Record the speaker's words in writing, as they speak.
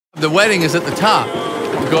The wedding is at the top.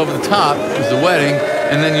 You go over the top is the wedding,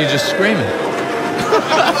 and then you just scream it.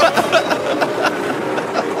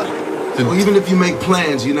 Well, even if you make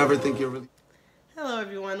plans, you never think you're really... Hello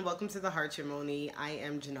everyone, welcome to the Hartzogs. I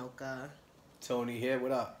am Jhanilka. Tony here,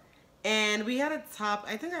 what up? And we had a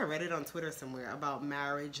I think I read it on Twitter somewhere, about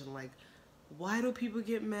marriage and like, why do people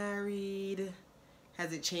get married?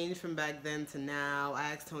 Has it changed from back then to now?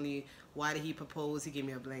 I asked Tony, why did he propose? He gave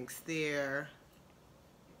me a blank stare.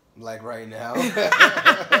 Like right now.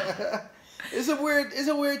 It's a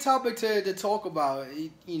weird topic to talk about.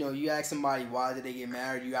 You know, you ask somebody why did they get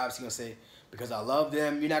married, you obviously gonna say because I love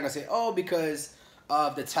them. You're not gonna say, oh, because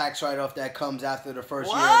of the tax write-off that comes after the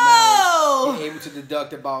first year of marriage. You're able to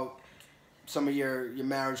deduct about some of your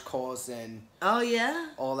marriage costs and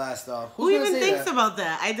all that stuff. Who even thinks about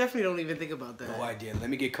that? I definitely don't even think about that. No idea. Let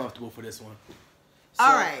me get comfortable for this one.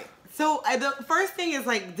 All right. So the first thing is,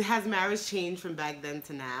 like, has marriage changed from back then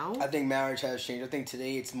to now? I think marriage has changed. I think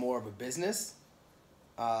today it's more of a business.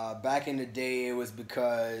 Back in the day, it was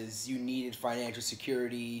because you needed financial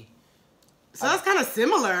security. So that's kind of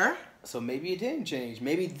similar. So maybe it didn't change.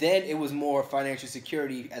 Maybe then it was more financial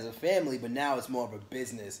security as a family, but now it's more of a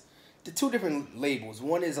business. The two different labels.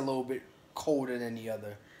 One is a little bit colder than the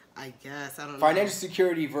other. I guess. I don't know. Financial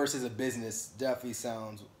security versus a business definitely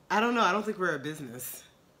sounds... I don't know. I don't think we're a business.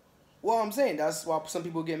 Well, I'm saying that's why some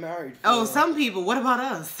people get married. Oh, some people. What about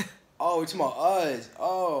us? Oh, you're talking about us.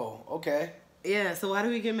 Oh, okay. Yeah, so why do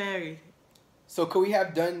we get married? So could we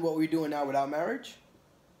have done what we're doing now without marriage?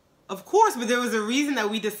 Of course, but there was a reason that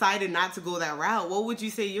we decided not to go that route. What would you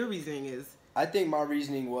say your reasoning is? I think my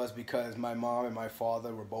reasoning was because my mom and my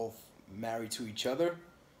father were both married to each other.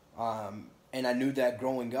 And I knew that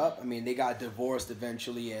growing up. I mean, they got divorced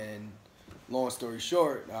eventually, and long story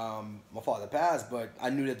short, my father passed, but I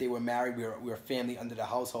knew that they were married. We were a family under the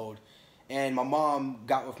household. And my mom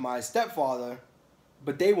got with my stepfather,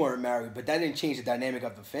 but they weren't married. But that didn't change the dynamic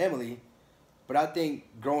of the family. But I think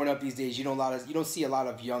growing up these days, you don't see a lot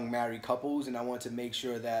of young married couples, and I want to make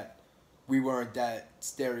sure that we weren't that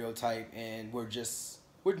stereotype, and we're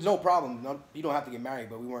no problem. No, you don't have to get married,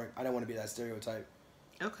 but I don't want to be that stereotype.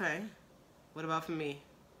 Okay. What about for me?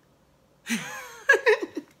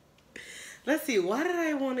 Let's see, why did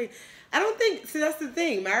I want to... I don't think... See, that's the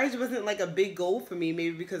thing. Marriage wasn't like a big goal for me,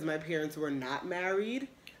 maybe because my parents were not married.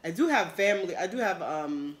 I do have family... I do have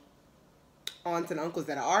aunts and uncles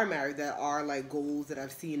that are married, that are like goals that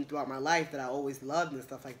I've seen throughout my life that I always loved and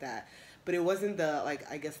stuff like that. But it wasn't the,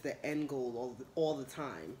 like, I guess the end goal all the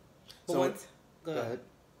time. But so, Go ahead.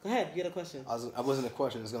 Go ahead, you had a question. I wasn't a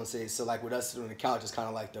question. I was going to say, so like with us sitting on the couch, it's kind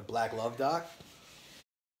of like the Black Love doc.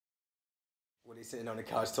 Were they sitting on the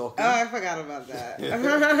couch talking? Oh, I forgot about that.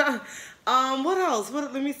 What else?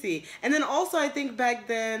 Let me see. And then also, I think back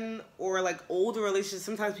then, or like older relationships,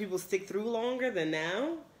 sometimes people stick through longer than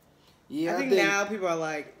now. Yeah, I think now people are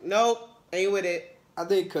like, nope, ain't with it. I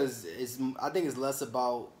think because it's less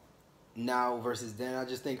about now versus then. I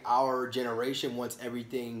just think our generation wants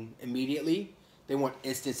everything immediately. They want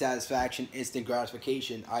instant satisfaction, instant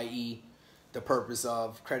gratification, i.e., the purpose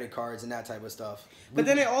of credit cards and that type of stuff. But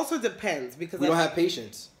then it also depends, because we don't have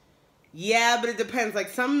patience. Yeah, but it depends. Like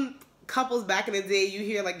some couples back in the day, you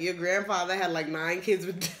hear like your grandfather had like 9 kids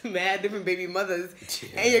with mad different baby mothers,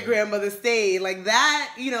 and your grandmother stayed. Like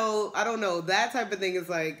that, you know, I don't know. That type of thing is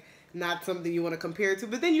like not something you want to compare to.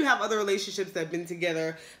 But then you have other relationships that have been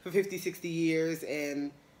together for 50, 60 years,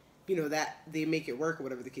 and you know that they make it work or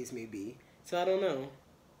whatever the case may be. So I don't know.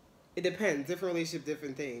 It depends. Different relationships,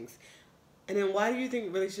 different things. And then why do you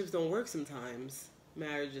think relationships don't work sometimes?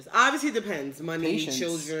 Marriages. Obviously it depends. Money, patience,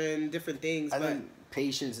 children, different things. I think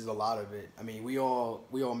patience is a lot of it. I mean, we all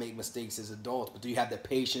make mistakes as adults, but do you have the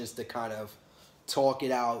patience to kind of talk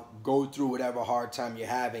it out, go through whatever hard time you're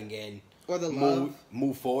having, and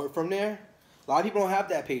move forward from there? A lot of people don't have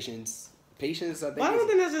that patience. Patience, I think. Well, I don't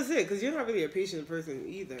think that's just it, because you're not really a patient person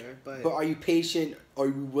either. But are you patient? Are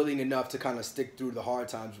you willing enough to kind of stick through the hard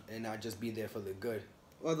times and not just be there for the good?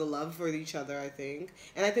 Or the love for each other, I think.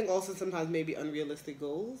 And I think also sometimes maybe unrealistic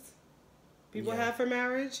goals people have for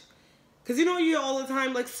marriage. Because you know, you all the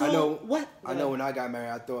time like, so I know when I got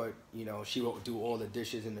married, I thought, you know, she would do all the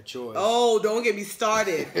dishes and the chores. Oh, don't get me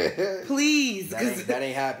started. Please. That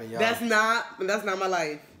ain't happening, y'all. That's not my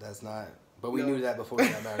life. That's not. But we knew that before we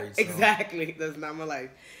got married. So. Exactly. That's not my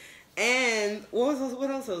life. And what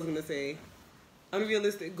else I was going to say?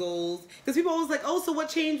 Unrealistic goals. Because people always like, oh, so what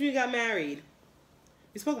changed when you got married?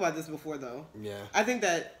 We spoke about this before, though. Yeah. I think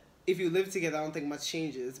that if you live together, I don't think much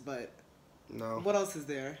changes, but... No. What else is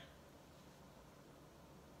there?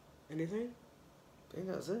 Anything? I think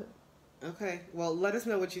that's it. Okay. Well, let us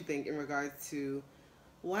know what you think in regards to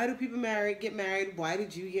Why do people get married? Why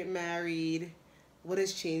did you get married? What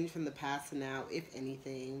has changed from the past to now, if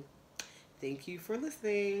anything? Thank you for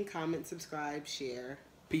listening. Comment, subscribe, share.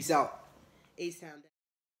 Peace out. A-Sound.